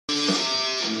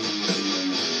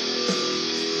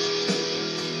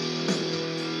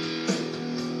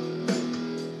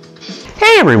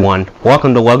everyone,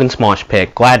 welcome to Logan's Mosh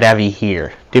Pit. Glad to have you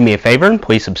here. Do me a favor and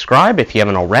please subscribe if you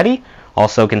haven't already.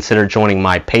 Also consider joining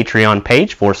my Patreon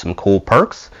page for some cool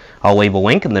perks. I'll leave a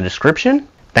link in the description.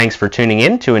 Thanks for tuning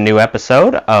in to a new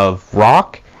episode of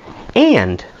Rock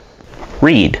and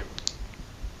Read.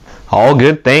 All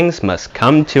good things must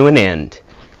come to an end.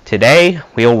 Today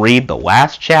we'll read the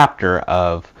last chapter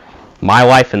of My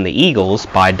Life in the Eagles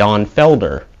by Don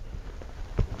Felder.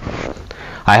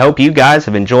 I hope you guys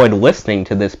have enjoyed listening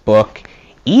to this book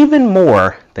even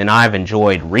more than I've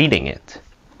enjoyed reading it.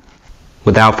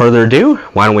 Without further ado,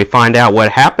 why don't we find out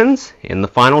what happens in the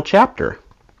final chapter.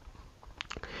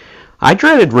 I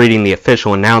dreaded reading the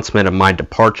official announcement of my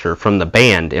departure from the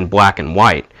band in black and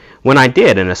white. When I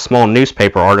did in a small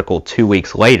newspaper article 2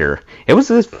 weeks later, it was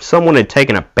as if someone had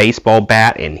taken a baseball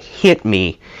bat and hit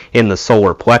me in the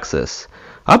solar plexus.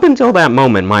 Up until that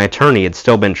moment, my attorney had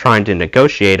still been trying to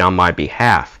negotiate on my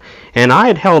behalf, and I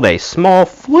had held a small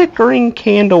flickering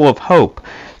candle of hope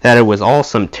that it was all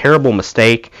some terrible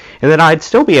mistake and that I'd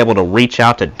still be able to reach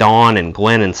out to Dawn and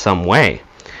Glenn in some way.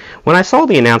 When I saw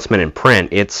the announcement in print,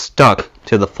 it stuck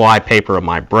to the flypaper of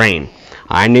my brain.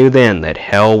 I knew then that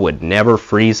hell would never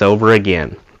freeze over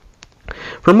again.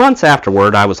 For months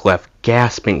afterward, I was left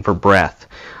gasping for breath.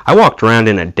 I walked around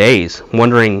in a daze,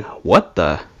 wondering what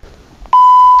the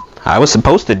I was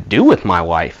supposed to do with my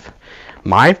life.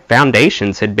 My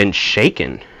foundations had been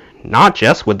shaken, not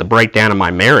just with the breakdown of my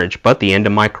marriage, but the end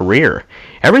of my career.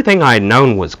 Everything I had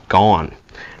known was gone.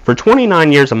 For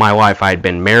 29 years of my life I had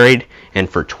been married, and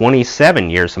for 27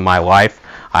 years of my life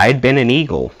I had been an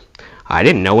Eagle. I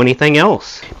didn't know anything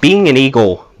else. Being an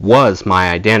Eagle was my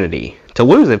identity. To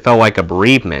lose it felt like a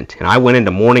bereavement, and I went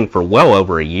into mourning for well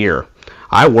over a year.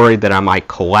 I worried that I might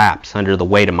collapse under the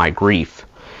weight of my grief.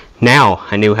 Now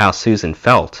I knew how Susan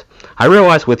felt. I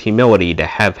realized with humility to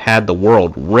have had the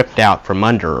world ripped out from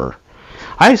under her.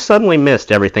 I suddenly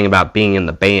missed everything about being in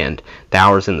the band, the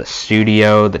hours in the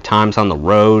studio, the times on the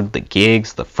road, the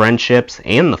gigs, the friendships,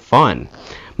 and the fun.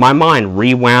 My mind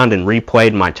rewound and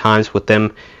replayed my times with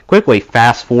them, quickly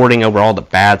fast-forwarding over all the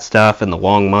bad stuff and the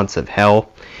long months of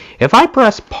hell. If I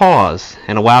pressed pause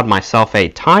and allowed myself a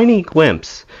tiny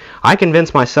glimpse, I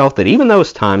convinced myself that even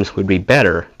those times would be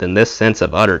better than this sense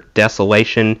of utter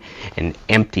desolation and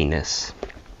emptiness.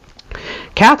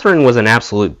 Catherine was an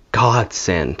absolute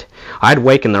godsend. I'd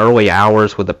wake in the early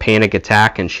hours with a panic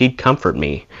attack and she'd comfort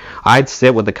me. I'd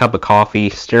sit with a cup of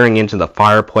coffee, staring into the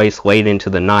fireplace late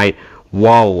into the night,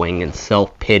 wallowing in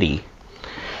self-pity.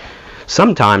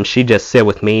 Sometimes she'd just sit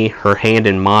with me, her hand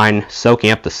in mine, soaking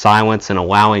up the silence and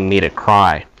allowing me to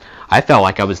cry. I felt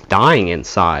like I was dying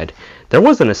inside. There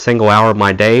wasn't a single hour of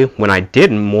my day when I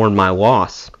didn't mourn my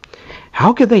loss.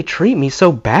 How could they treat me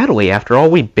so badly after all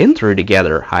we'd been through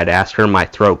together? I'd asked her, my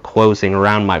throat closing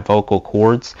around my vocal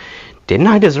cords. Didn't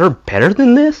I deserve better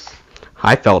than this?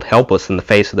 I felt helpless in the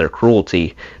face of their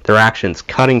cruelty, their actions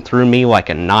cutting through me like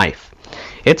a knife.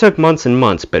 It took months and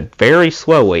months, but very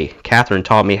slowly, Catherine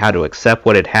taught me how to accept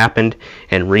what had happened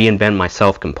and reinvent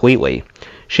myself completely.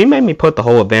 She made me put the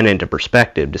whole event into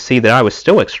perspective, to see that I was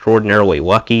still extraordinarily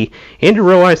lucky, and to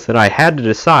realize that I had to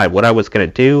decide what I was going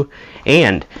to do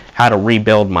and how to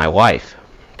rebuild my life.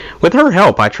 With her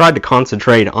help, I tried to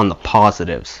concentrate on the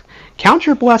positives. Count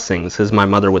your blessings, as my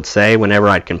mother would say whenever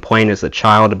I'd complain as a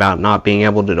child about not being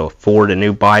able to afford a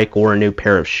new bike or a new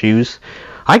pair of shoes.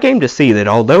 I came to see that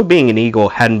although being an Eagle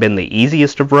hadn't been the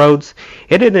easiest of roads,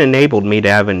 it had enabled me to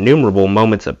have innumerable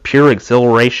moments of pure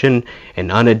exhilaration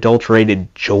and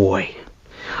unadulterated joy.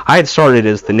 I had started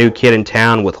as the new kid in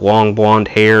town with long blonde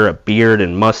hair, a beard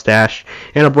and mustache,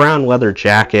 and a brown leather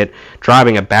jacket,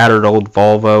 driving a battered old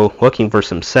Volvo, looking for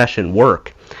some session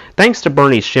work. Thanks to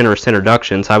Bernie's generous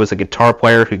introductions, I was a guitar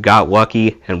player who got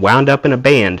lucky and wound up in a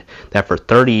band that for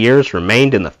 30 years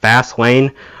remained in the fast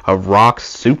lane of rock's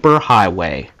super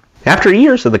highway. After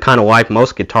years of the kind of life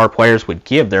most guitar players would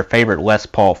give their favorite Les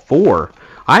Paul for,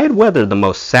 I had weathered the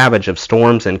most savage of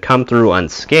storms and come through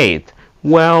unscathed.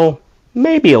 Well,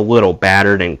 maybe a little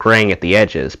battered and graying at the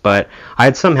edges, but I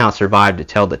had somehow survived to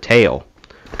tell the tale.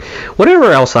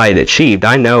 Whatever else I had achieved,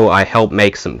 I know I helped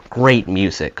make some great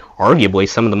music, arguably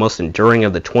some of the most enduring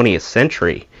of the 20th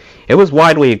century. It was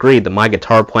widely agreed that my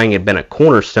guitar playing had been a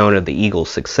cornerstone of the Eagles'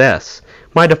 success.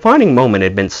 My defining moment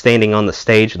had been standing on the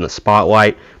stage in the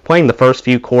spotlight, playing the first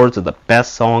few chords of the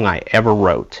best song I ever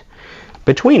wrote.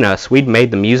 Between us, we'd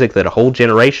made the music that a whole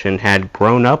generation had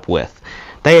grown up with.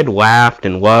 They had laughed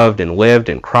and loved and lived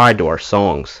and cried to our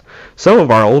songs. Some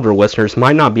of our older listeners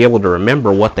might not be able to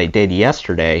remember what they did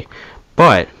yesterday,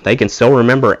 but they can still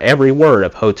remember every word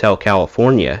of Hotel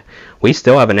California. We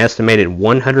still have an estimated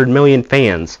 100 million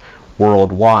fans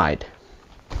worldwide.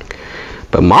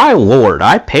 But my lord,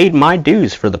 I paid my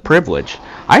dues for the privilege.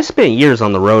 I spent years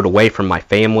on the road away from my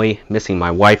family, missing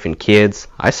my wife and kids.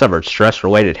 I suffered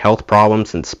stress-related health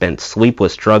problems and spent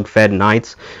sleepless drug-fed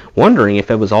nights wondering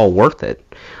if it was all worth it.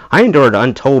 I endured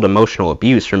untold emotional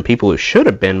abuse from people who should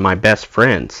have been my best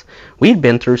friends. We'd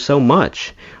been through so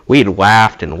much. We'd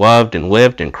laughed and loved and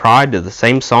lived and cried to the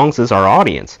same songs as our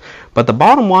audience. But the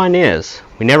bottom line is,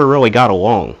 we never really got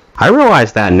along. I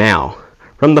realize that now.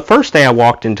 From the first day I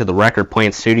walked into the record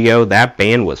plant studio, that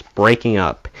band was breaking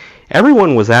up.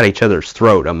 Everyone was at each other's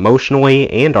throat, emotionally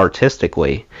and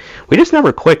artistically. We just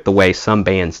never clicked the way some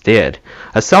bands did.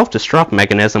 A self-destruct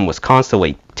mechanism was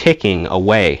constantly ticking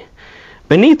away.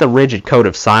 Beneath the rigid coat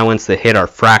of silence that hid our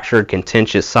fractured,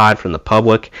 contentious side from the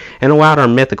public and allowed our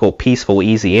mythical, peaceful,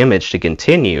 easy image to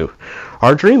continue,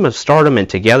 our dream of stardom and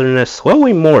togetherness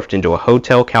slowly morphed into a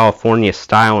Hotel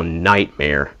California-style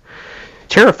nightmare.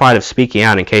 Terrified of speaking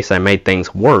out in case I made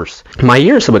things worse, my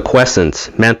years of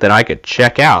acquiescence meant that I could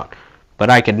check out, but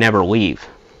I could never leave.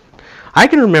 I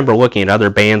can remember looking at other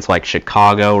bands like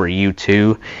Chicago or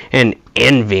U2 and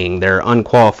envying their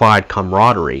unqualified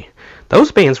camaraderie.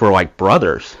 Those bands were like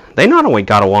brothers. They not only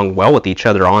got along well with each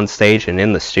other on stage and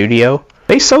in the studio,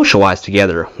 they socialized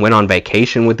together, went on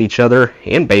vacation with each other,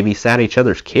 and babysat each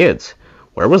other's kids.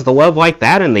 Where was the love like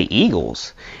that in the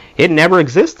Eagles? It never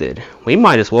existed. We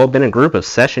might as well have been a group of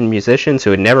session musicians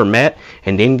who had never met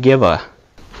and didn't give a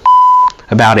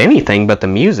about anything but the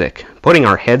music, putting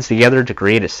our heads together to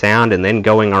create a sound and then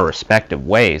going our respective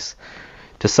ways.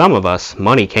 To some of us,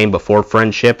 money came before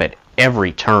friendship at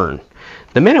every turn.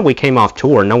 The minute we came off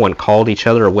tour, no one called each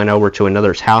other or went over to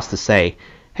another's house to say,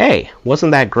 "Hey,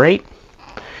 wasn't that great?"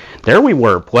 There we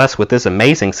were, blessed with this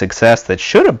amazing success that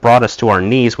should have brought us to our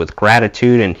knees with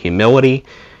gratitude and humility,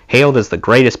 hailed as the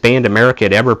greatest band America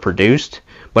had ever produced,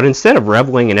 but instead of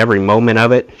reveling in every moment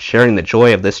of it, sharing the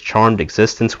joy of this charmed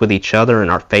existence with each other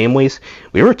and our families,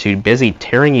 we were too busy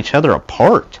tearing each other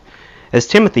apart. As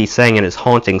Timothy sang in his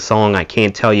haunting song, "I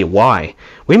Can't Tell You Why,"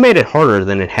 we made it harder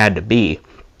than it had to be.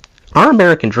 Our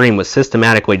American dream was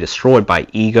systematically destroyed by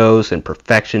egos and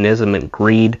perfectionism and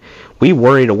greed. We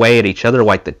worried away at each other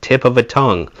like the tip of a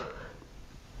tongue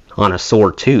on a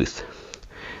sore tooth.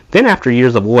 Then after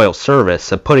years of loyal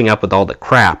service, of putting up with all the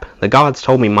crap, the gods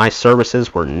told me my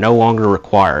services were no longer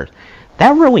required.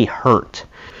 That really hurt.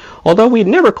 Although we'd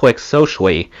never clicked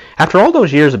socially, after all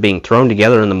those years of being thrown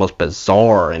together in the most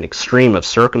bizarre and extreme of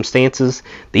circumstances,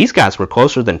 these guys were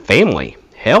closer than family.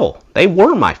 Hell, they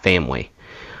were my family.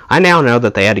 I now know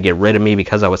that they had to get rid of me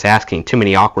because I was asking too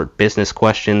many awkward business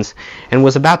questions and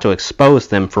was about to expose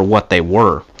them for what they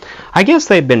were. I guess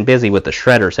they'd been busy with the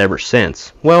shredders ever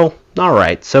since. Well,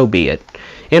 alright, so be it.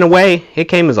 In a way, it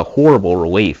came as a horrible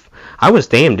relief. I was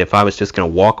damned if I was just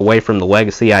going to walk away from the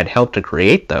legacy I'd helped to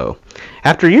create, though.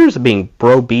 After years of being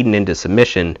browbeaten into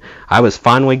submission, I was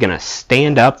finally going to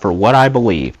stand up for what I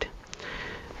believed.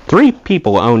 3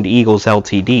 people owned Eagles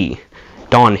Ltd.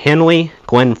 Don Henley,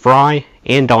 Glenn Fry,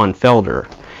 and Don Felder.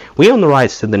 We own the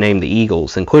rights to the name the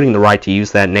Eagles, including the right to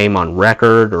use that name on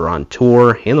record or on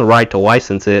tour, and the right to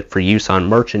license it for use on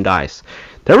merchandise.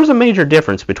 There was a major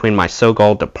difference between my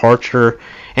so-called departure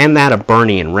and that of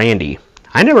Bernie and Randy.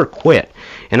 I never quit,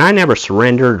 and I never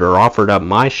surrendered or offered up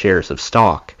my shares of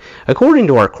stock. According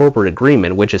to our corporate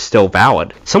agreement, which is still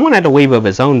valid, someone had to leave of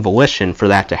his own volition for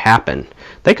that to happen.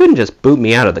 They couldn't just boot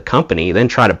me out of the company, then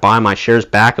try to buy my shares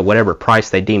back at whatever price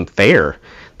they deemed fair.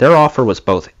 Their offer was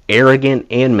both arrogant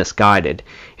and misguided.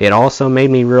 It also made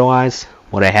me realize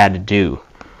what I had to do.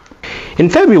 In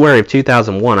February of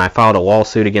 2001, I filed a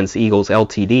lawsuit against Eagles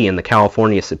Ltd. In the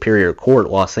California Superior Court,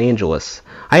 Los Angeles.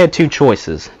 I had 2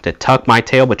 choices, to tuck my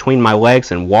tail between my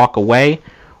legs and walk away,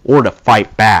 or to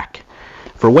fight back.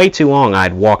 For way too long I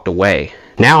had walked away.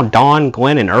 Now Don,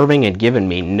 Glenn, and Irving had given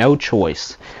me no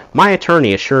choice. My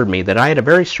attorney assured me that I had a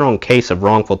very strong case of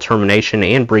wrongful termination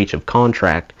and breach of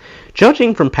contract.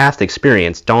 Judging from past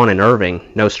experience, Don and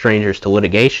Irving, no strangers to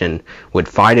litigation, would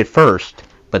fight it first,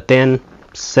 but then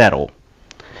settle.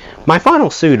 My final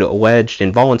suit alleged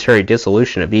involuntary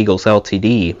dissolution of Eagles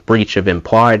Ltd., breach of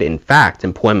implied in fact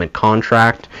employment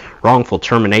contract, wrongful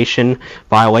termination,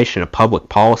 violation of public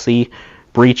policy,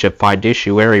 breach of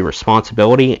fiduciary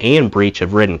responsibility, and breach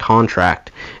of written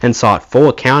contract, and sought full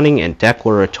accounting and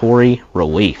declaratory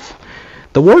relief.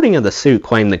 The wording of the suit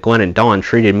claimed that Glenn and Don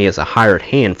treated me as a hired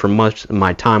hand for much of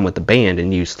my time with the band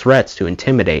and used threats to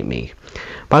intimidate me.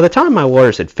 By the time my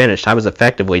lawyers had finished, I was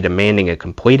effectively demanding a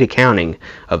complete accounting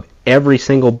of every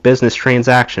single business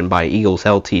transaction by Eagles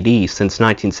Ltd. Since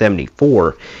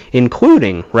 1974,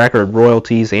 including record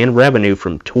royalties and revenue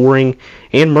from touring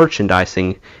and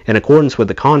merchandising in accordance with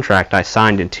the contract I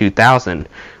signed in 2000,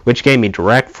 which gave me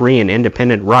direct, free, and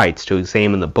independent rights to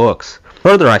examine the books.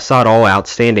 Further, I sought all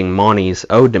outstanding monies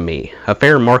owed to me, a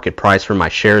fair market price for my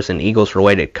shares in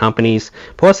Eagles-related companies,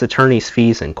 plus attorney's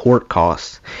fees and court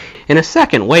costs. In a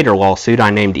second, later lawsuit, I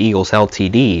named Eagles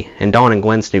Ltd. and Don and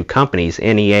Glenn's new companies,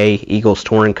 NEA, Eagles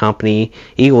Touring Company,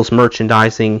 Eagles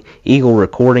Merchandising, Eagle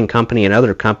Recording Company, and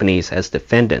other companies as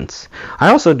defendants. I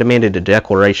also demanded a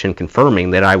declaration confirming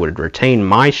that I would retain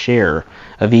my share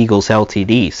of Eagles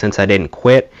Ltd. Since I didn't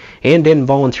quit and didn't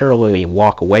voluntarily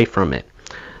walk away from it.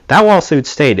 That lawsuit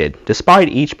stated, despite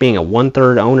each being a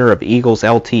one-third owner of Eagles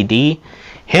Ltd.,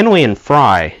 Henley and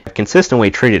Fry consistently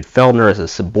treated Felder as a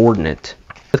subordinate.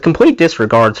 With complete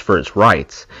disregards for his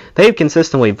rights, they have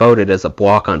consistently voted as a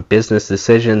bloc on business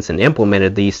decisions and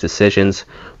implemented these decisions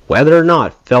whether or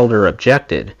not Felder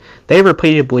objected. They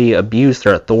repeatedly abused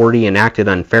their authority and acted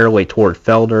unfairly toward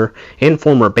Felder and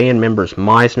former band members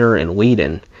Meisner and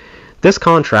Leedon. This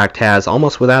contract has,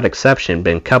 almost without exception,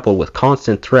 been coupled with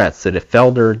constant threats that if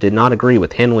Felder did not agree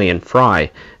with Henley and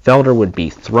Fry, Felder would be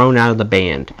thrown out of the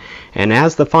band. And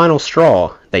as the final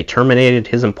straw, they terminated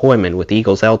his employment with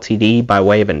Eagles Ltd. By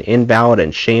way of an invalid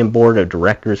and sham board of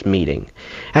directors meeting.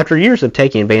 After years of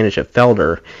taking advantage of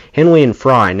Felder, Henley and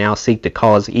Fry now seek to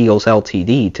cause Eagles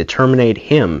Ltd. To terminate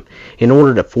him in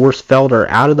order to force Felder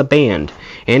out of the band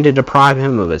and to deprive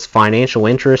him of his financial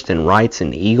interest and rights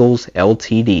in Eagles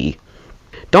Ltd.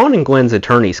 Don and Glenn's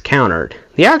attorneys countered.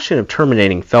 The action of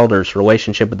terminating Felder's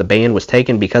relationship with the band was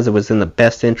taken because it was in the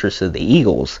best interest of the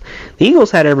Eagles. The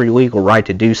Eagles had every legal right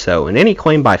to do so, and any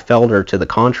claim by Felder to the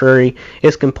contrary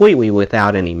is completely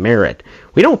without any merit.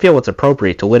 We don't feel it's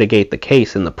appropriate to litigate the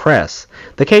case in the press.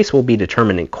 The case will be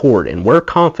determined in court, and we're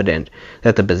confident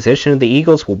that the position of the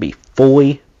Eagles will be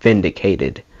fully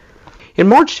vindicated. In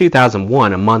March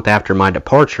 2001, a month after my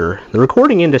departure, the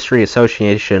Recording Industry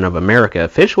Association of America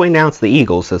officially announced the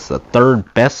Eagles as the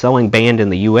third best-selling band in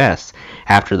the U.S.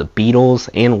 after the Beatles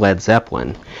and Led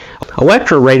Zeppelin.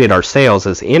 Elektra rated our sales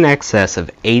as in excess of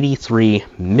 83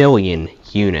 million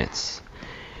units.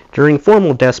 During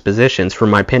formal depositions for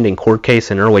my pending court case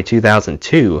in early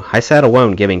 2002, I sat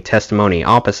alone giving testimony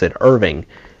opposite Irving,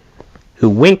 who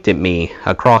winked at me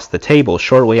across the table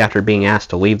shortly after being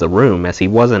asked to leave the room as he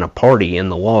wasn't a party in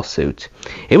the lawsuit.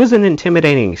 It was an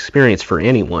intimidating experience for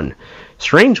anyone.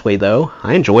 Strangely, though,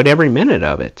 I enjoyed every minute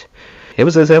of it. It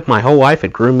was as if my whole life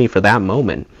had groomed me for that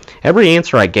moment. Every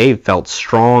answer I gave felt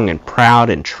strong and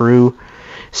proud and true.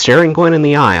 Staring Glenn in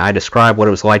the eye, I described what it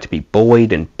was like to be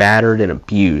bullied and battered and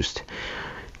abused.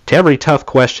 To every tough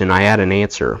question, I had an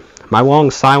answer. My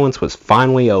long silence was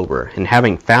finally over, and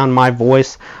having found my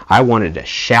voice, I wanted to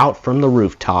shout from the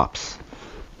rooftops.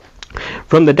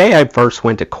 From the day I first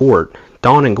went to court,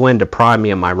 Don and Glenn deprived me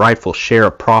of my rightful share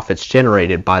of profits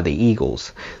generated by the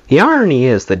Eagles. The irony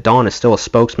is that Don is still a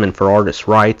spokesman for artists'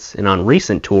 rights, and on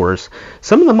recent tours,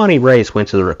 some of the money raised went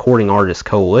to the Recording Artists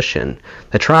Coalition.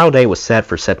 The trial date was set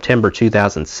for September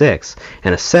 2006,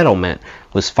 and a settlement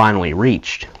was finally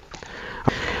reached.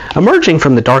 Emerging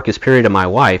from the darkest period of my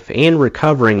life and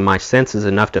recovering my senses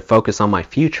enough to focus on my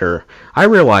future, I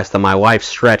realized that my life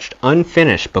stretched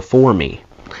unfinished before me.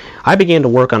 I began to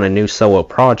work on a new solo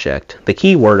project, the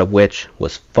key word of which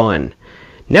was fun.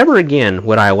 Never again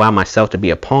would I allow myself to be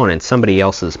a pawn in somebody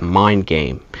else's mind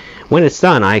game. When it's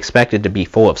done, I expect it to be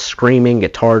full of screaming,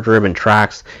 guitar-driven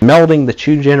tracks, melding the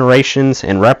two generations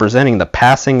and representing the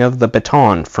passing of the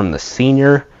baton from the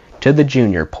senior to the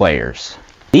junior players.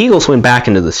 The Eagles went back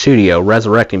into the studio,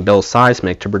 resurrecting Bill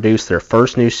Seismic to produce their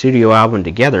first new studio album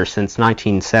together since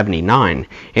 1979,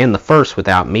 and the first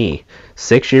without me.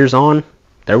 6 years on,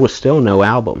 there was still no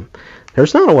album.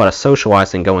 There's not a lot of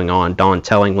socializing going on, Don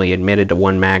tellingly admitted to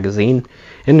one magazine.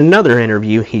 In another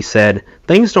interview, he said,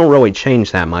 "Things don't really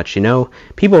change that much, you know?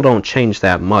 People don't change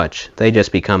that much. They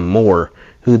just become more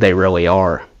who they really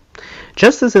are."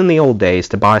 Just as in the old days,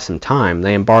 to buy some time,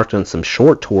 they embarked on some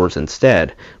short tours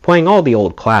instead, playing all the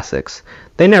old classics.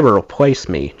 They never replaced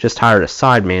me, just hired a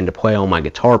sideman to play all my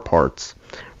guitar parts.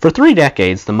 For 3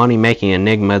 decades, the money-making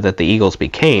enigma that the Eagles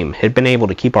became had been able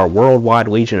to keep our worldwide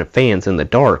legion of fans in the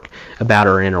dark about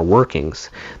our inner workings.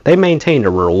 They maintained a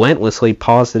relentlessly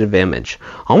positive image,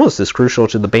 almost as crucial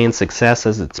to the band's success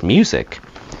as its music.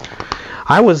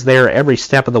 I was there every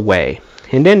step of the way,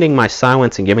 and ending my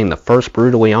silence and giving the first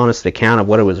brutally honest account of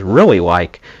what it was really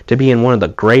like to be in one of the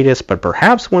greatest but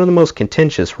perhaps one of the most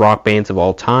contentious rock bands of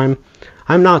all time,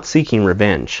 I'm not seeking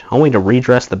revenge, only to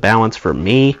redress the balance for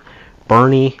me,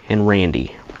 Bernie, and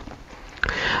Randy.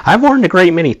 I've learned a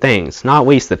great many things, not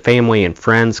least that family and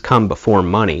friends come before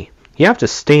money. You have to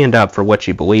stand up for what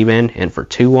you believe in, and for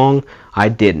too long, I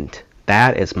didn't.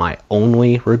 That is my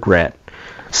only regret.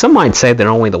 Some might say that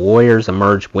only the lawyers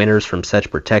emerge winners from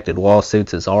such protected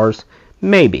lawsuits as ours.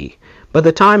 Maybe. But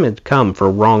the time had come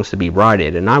for wrongs to be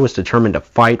righted, and I was determined to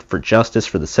fight for justice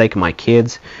for the sake of my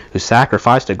kids, who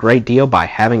sacrificed a great deal by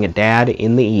having a dad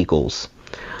in the Eagles.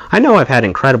 I know I've had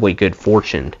incredibly good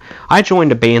fortune. I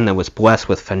joined a band that was blessed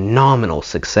with phenomenal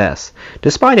success.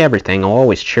 Despite everything, I'll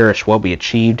always cherish what we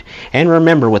achieved and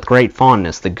remember with great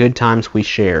fondness the good times we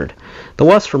shared. The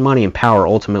lust for money and power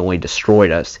ultimately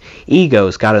destroyed us.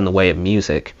 Egos got in the way of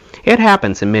music. It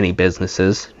happens in many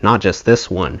businesses, not just this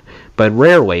one, but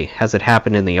rarely has it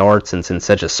happened in the arts and in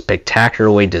such a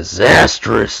spectacularly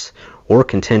disastrous or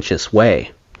contentious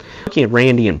way. Looking at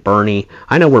Randy and Bernie,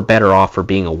 I know we're better off for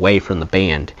being away from the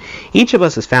band. Each of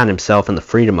us has found himself in the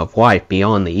freedom of life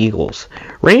beyond the Eagles.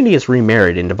 Randy is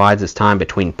remarried and divides his time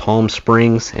between Palm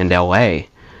Springs and L.A.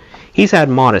 He's had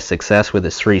modest success with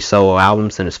his 3 solo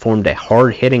albums and has formed a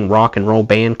hard-hitting rock and roll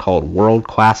band called World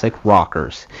Classic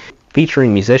Rockers,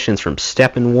 featuring musicians from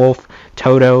Steppenwolf,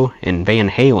 Toto, and Van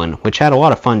Halen, which had a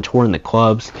lot of fun touring the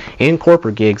clubs and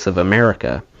corporate gigs of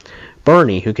America.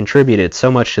 Bernie, who contributed so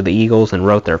much to the Eagles and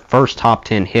wrote their first top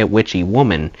 10 hit Witchy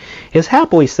Woman, is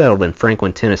happily settled in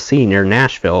Franklin, Tennessee near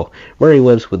Nashville, where he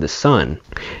lives with his son.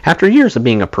 After years of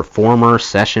being a performer,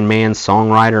 session man,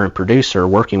 songwriter, and producer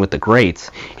working with the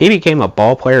greats, he became a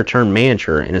ballplayer turned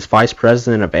manager and is vice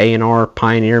president of A&R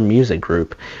Pioneer Music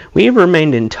Group. We have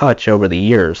remained in touch over the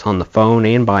years, on the phone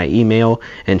and by email,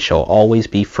 and shall always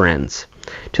be friends.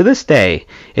 To this day,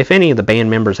 if any of the band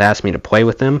members asked me to play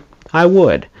with them, I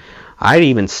would. I'd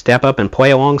even step up and play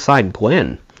alongside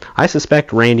Glenn. I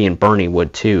suspect Randy and Bernie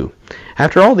would too.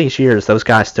 After all these years, those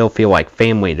guys still feel like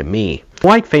family to me.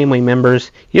 Like family members,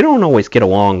 you don't always get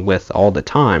along with all the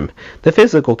time. The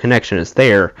physical connection is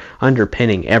there,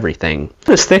 underpinning everything.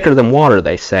 It's thicker than water,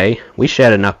 they say. We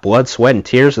shed enough blood, sweat, and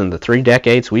tears in the 3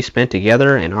 decades we spent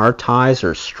together, and our ties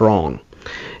are strong.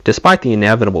 Despite the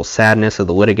inevitable sadness of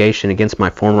the litigation against my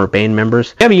former band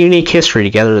members, we have a unique history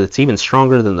together that's even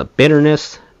stronger than the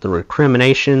bitterness, the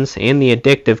recriminations, and the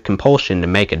addictive compulsion to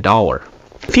make a dollar.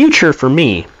 The future for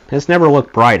me has never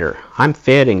looked brighter. I'm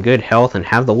fit, in good health, and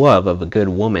have the love of a good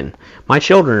woman. My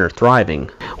children are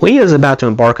thriving. Leah is about to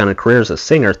embark on a career as a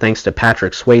singer thanks to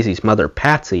Patrick Swayze's mother,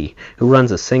 Patsy, who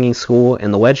runs a singing school,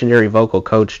 and the legendary vocal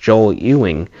coach Joel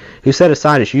Ewing, who set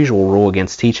aside his usual rule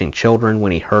against teaching children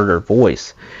when he heard her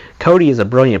voice. Cody is a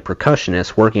brilliant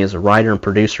percussionist working as a writer and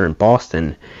producer in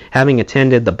Boston, having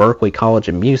attended the Berklee College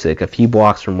of Music a few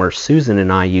blocks from where Susan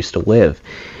and I used to live.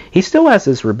 He still has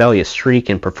his rebellious streak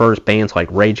and prefers bands like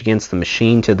Rage Against the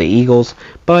Machine to the Eagles,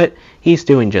 but he's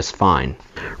doing just fine.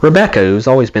 Rebecca, who's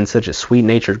always been such a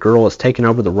sweet-natured girl, has taken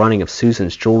over the running of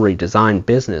Susan's jewelry design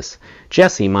business.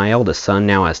 Jesse, my eldest son,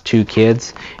 now has 2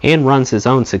 kids and runs his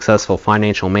own successful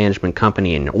financial management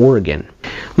company in Oregon.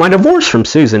 My divorce from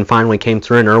Susan finally came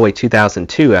through in early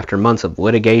 2002 after months of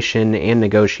litigation and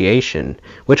negotiation,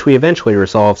 which we eventually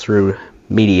resolved through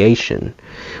mediation.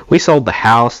 We sold the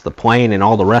house, the plane, and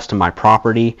all the rest of my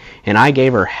property, and I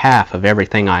gave her half of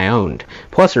everything I owned,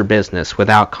 plus her business,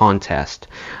 without contest.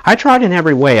 I tried in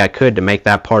every way I could to make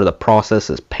that part of the process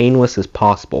as painless as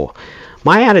possible.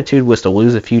 My attitude was to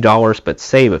lose a few dollars but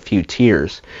save a few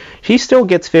tears. She still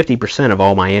gets 50% of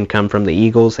all my income from the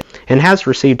Eagles and has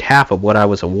received half of what I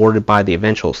was awarded by the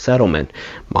eventual settlement.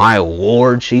 My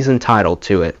lord, she's entitled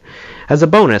to it. As a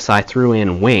bonus, I threw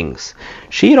in Wings.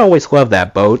 She had always loved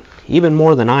that boat, even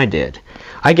more than I did.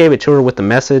 I gave it to her with the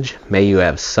message, "May you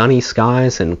have sunny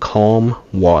skies and calm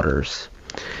waters."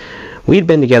 We'd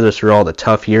been together through all the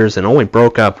tough years and only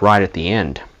broke up right at the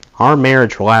end. Our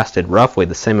marriage lasted roughly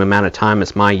the same amount of time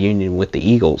as my union with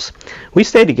the Eagles. We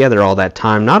stayed together all that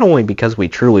time not only because we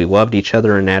truly loved each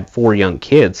other and had 4 young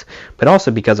kids, but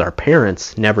also because our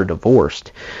parents never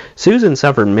divorced. Susan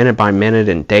suffered minute by minute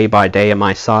and day by day at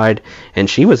my side, and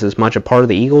she was as much a part of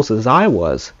the Eagles as I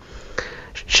was.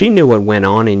 She knew what went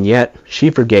on, and yet she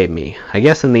forgave me. I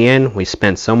guess in the end, we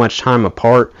spent so much time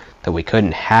apart that we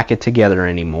couldn't hack it together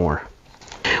anymore.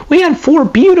 We had 4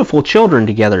 beautiful children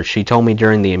together, she told me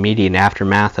during the immediate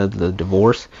aftermath of the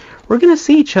divorce. We're going to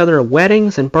see each other at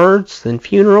weddings and births and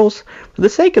funerals. For the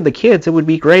sake of the kids, it would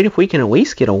be great if we can at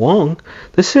least get along.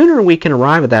 The sooner we can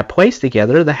arrive at that place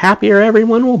together, the happier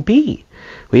everyone will be.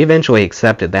 We eventually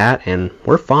accepted that, and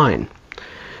we're fine.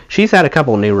 She's had a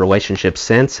couple new relationships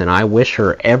since, and I wish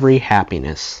her every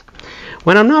happiness.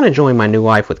 When I'm not enjoying my new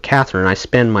life with Catherine, I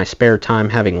spend my spare time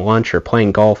having lunch or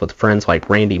playing golf with friends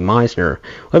like Randy Meisner,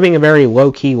 living a very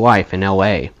low-key life in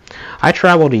L.A. I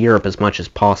travel to Europe as much as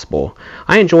possible.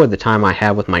 I enjoy the time I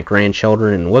have with my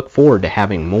grandchildren and look forward to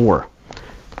having more.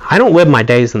 I don't live my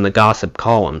days in the gossip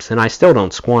columns, and I still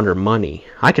don't squander money.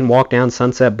 I can walk down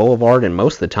Sunset Boulevard and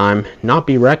most of the time not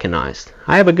be recognized.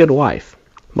 I have a good life.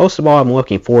 Most of all, I'm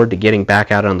looking forward to getting back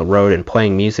out on the road and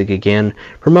playing music again,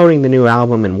 promoting the new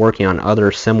album and working on other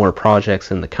similar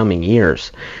projects in the coming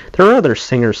years. There are other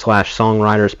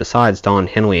singers/songwriters besides Don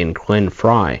Henley and Glenn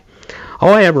Frey. All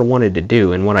I ever wanted to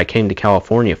do and what I came to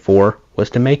California for was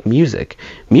to make music.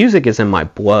 Music is in my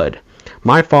blood.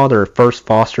 My father first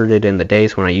fostered it in the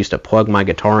days when I used to plug my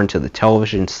guitar into the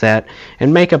television set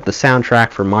and make up the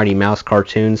soundtrack for Mighty Mouse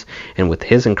cartoons, and with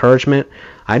his encouragement,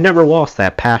 I never lost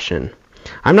that passion.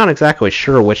 I'm not exactly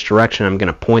sure which direction I'm going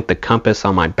to point the compass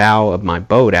on my bow of my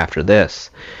boat after this,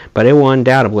 but it will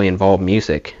undoubtedly involve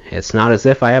music. It's not as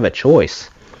if I have a choice.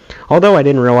 Although I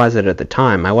didn't realize it at the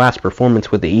time, my last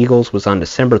performance with the Eagles was on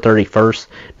December 31st,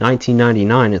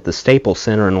 1999 at the Staples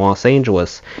Center in Los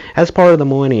Angeles as part of the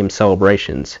Millennium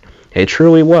Celebrations. It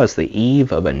truly was the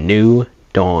eve of a new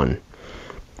dawn.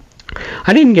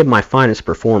 I didn't give my finest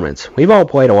performance. We've all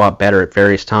played a lot better at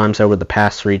various times over the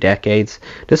past 3 decades.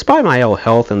 Despite my ill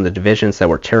health and the divisions that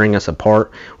were tearing us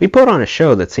apart, we put on a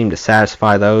show that seemed to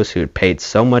satisfy those who had paid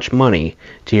so much money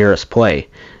to hear us play.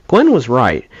 Glenn was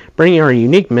right. Bringing our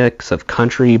unique mix of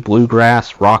country,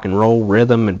 bluegrass, rock and roll,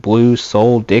 rhythm and blues,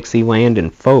 soul, Dixieland,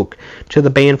 and folk to the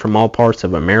band from all parts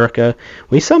of America,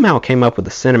 we somehow came up with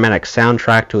a cinematic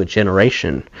soundtrack to a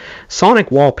generation.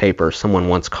 Sonic wallpaper, someone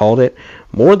once called it.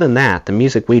 More than that, the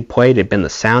music we'd played had been the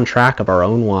soundtrack of our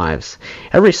own lives.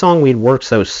 Every song we'd worked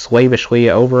so slavishly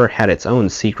over had its own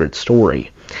secret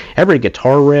story. Every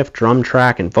guitar riff, drum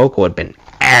track, and vocal had been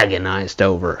agonized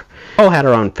over. We all had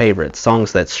our own favorites,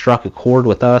 songs that struck a chord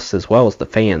with us as well as the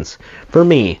fans. For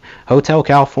me, Hotel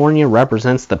California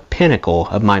represents the pinnacle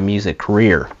of my music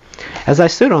career. As I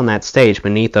stood on that stage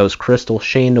beneath those crystal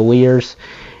chandeliers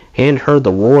and heard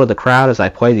the roar of the crowd as I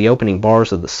played the opening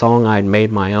bars of the song I had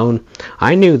made my own,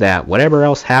 I knew that, whatever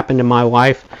else happened in my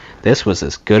life, this was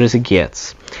as good as it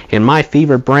gets. In my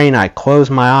fevered brain, I closed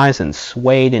my eyes and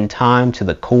swayed in time to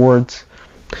the chords.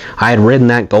 I had ridden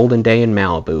that golden day in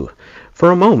Malibu.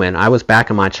 For a moment, I was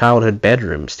back in my childhood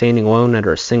bedroom, standing alone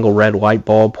under a single red light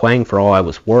bulb, playing for all I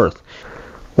was worth.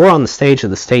 Or on the stage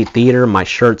of the State Theater, my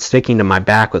shirt sticking to my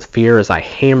back with fear as I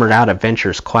hammered out a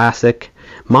Ventures classic.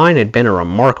 Mine had been a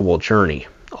remarkable journey.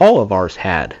 All of ours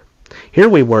had. Here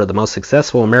we were, the most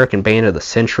successful American band of the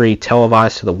century,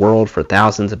 televised to the world for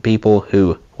thousands of people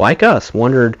who, like us,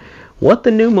 wondered what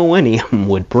the new millennium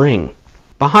would bring.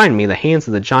 Behind me, the hands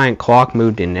of the giant clock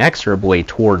moved inexorably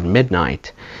toward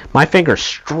midnight. My fingers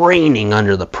straining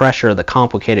under the pressure of the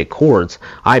complicated chords,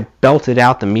 I belted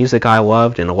out the music I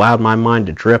loved and allowed my mind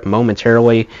to drift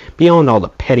momentarily beyond all the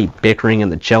petty bickering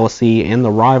and the jealousy and the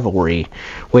rivalry,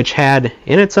 which had,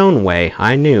 in its own way,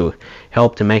 I knew,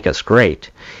 helped to make us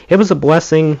great. It was a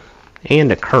blessing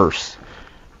and a curse.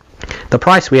 The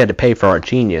price we had to pay for our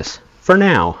genius. For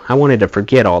now, I wanted to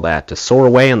forget all that, to soar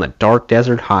away on the dark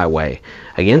desert highway.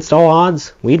 Against all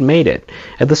odds, we'd made it.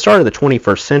 At the start of the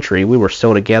 21st century, we were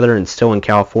still together and still in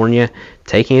California,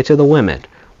 taking it to the limit,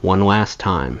 one last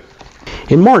time.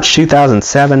 In March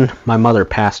 2007, my mother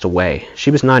passed away. She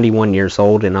was 91 years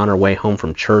old and on her way home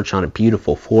from church on a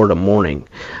beautiful Florida morning.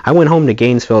 I went home to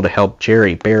Gainesville to help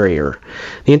Jerry bury her.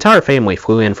 The entire family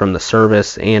flew in from the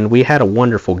service, and we had a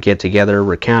wonderful get-together,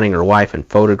 recounting her life in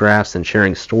photographs and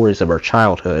sharing stories of our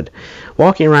childhood.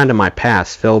 Walking around in my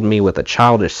past filled me with a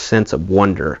childish sense of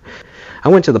wonder. I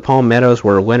went to the Palm Meadows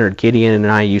where Leonard Gideon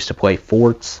and I used to play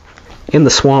forts. In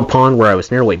the swamp pond where I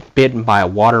was nearly bitten by a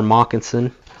water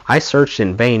moccasin. I searched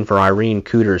in vain for Irene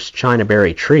Cooter's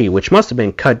Chinaberry tree, which must have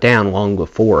been cut down long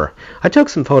before. I took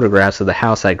some photographs of the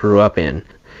house I grew up in.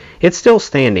 It's still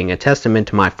standing, a testament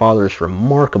to my father's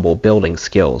remarkable building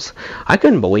skills. I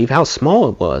couldn't believe how small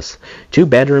it was. 2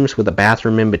 bedrooms with a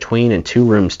bathroom in between and 2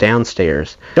 rooms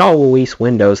downstairs. All Louise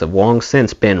windows have long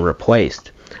since been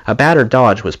replaced. A battered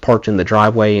Dodge was parked in the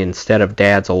driveway instead of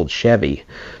Dad's old Chevy.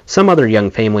 Some other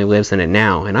young family lives in it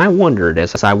now, and I wondered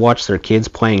as I watched their kids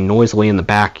playing noisily in the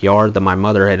backyard that my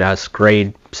mother had us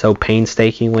grade so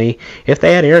painstakingly, if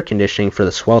they had air conditioning for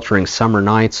the sweltering summer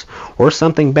nights, or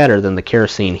something better than the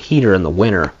kerosene heater in the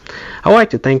winter. I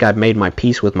like to think I'd made my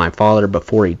peace with my father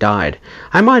before he died.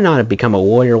 I might not have become a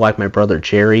lawyer like my brother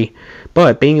Jerry,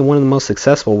 but being in one of the most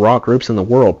successful rock groups in the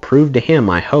world proved to him,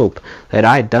 I hope, that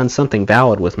I had done something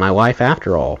valid with my life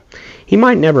after all. He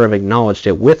might never have acknowledged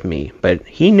it with me, but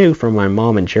he knew from my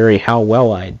mom and Jerry how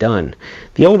well I had done.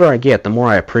 The older I get, the more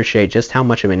I appreciate just how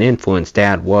much of an influence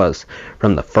Dad was.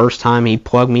 From the first time he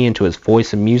plugged me into his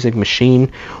voice and music machine,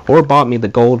 or bought me the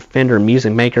gold Fender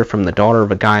music maker from the daughter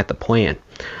of a guy at the plant.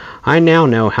 I now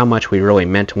know how much we really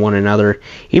meant to one another,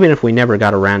 even if we never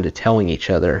got around to telling each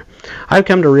other. I've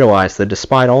come to realize that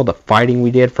despite all the fighting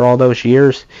we did for all those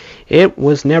years, it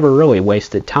was never really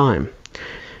wasted time.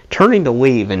 Turning to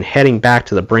leave and heading back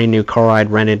to the brand new car I'd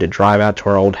rented to drive out to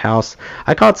our old house,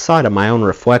 I caught sight of my own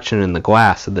reflection in the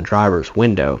glass of the driver's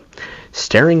window.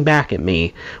 Staring back at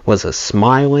me was a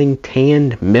smiling,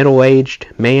 tanned, middle-aged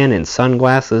man in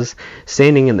sunglasses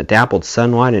standing in the dappled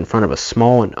sunlight in front of a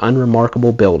small and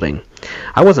unremarkable building.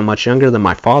 I wasn't much younger than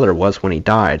my father was when he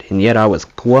died, and yet I was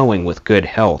glowing with good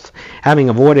health, having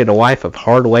avoided a life of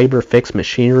hard labor fixed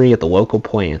machinery at the local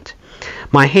plant.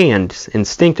 My hand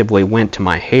instinctively went to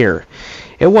my hair.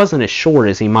 It wasn't as short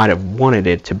as he might have wanted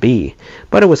it to be,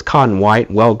 but it was cotton white,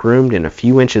 well-groomed, and a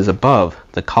few inches above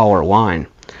the collar line.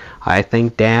 I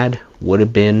think Dad would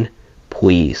have been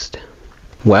pleased.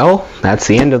 Well, that's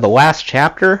the end of the last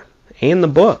chapter and the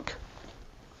book.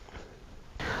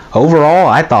 Overall,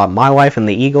 I thought My Life in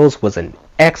the Eagles was an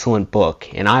excellent book,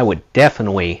 and I would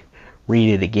definitely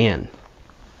read it again.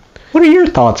 What are your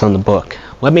thoughts on the book?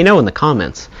 Let me know in the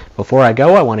comments. Before I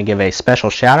go, I want to give a special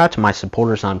shout out to my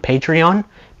supporters on Patreon,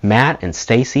 Matt and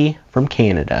Stacy from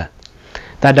Canada.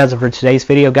 That does it for today's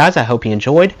video, guys. I hope you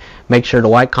enjoyed. Make sure to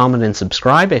like, comment, and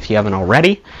subscribe if you haven't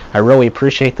already. I really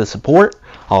appreciate the support.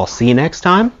 I'll see you next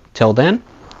time. Till then,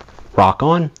 rock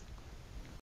on.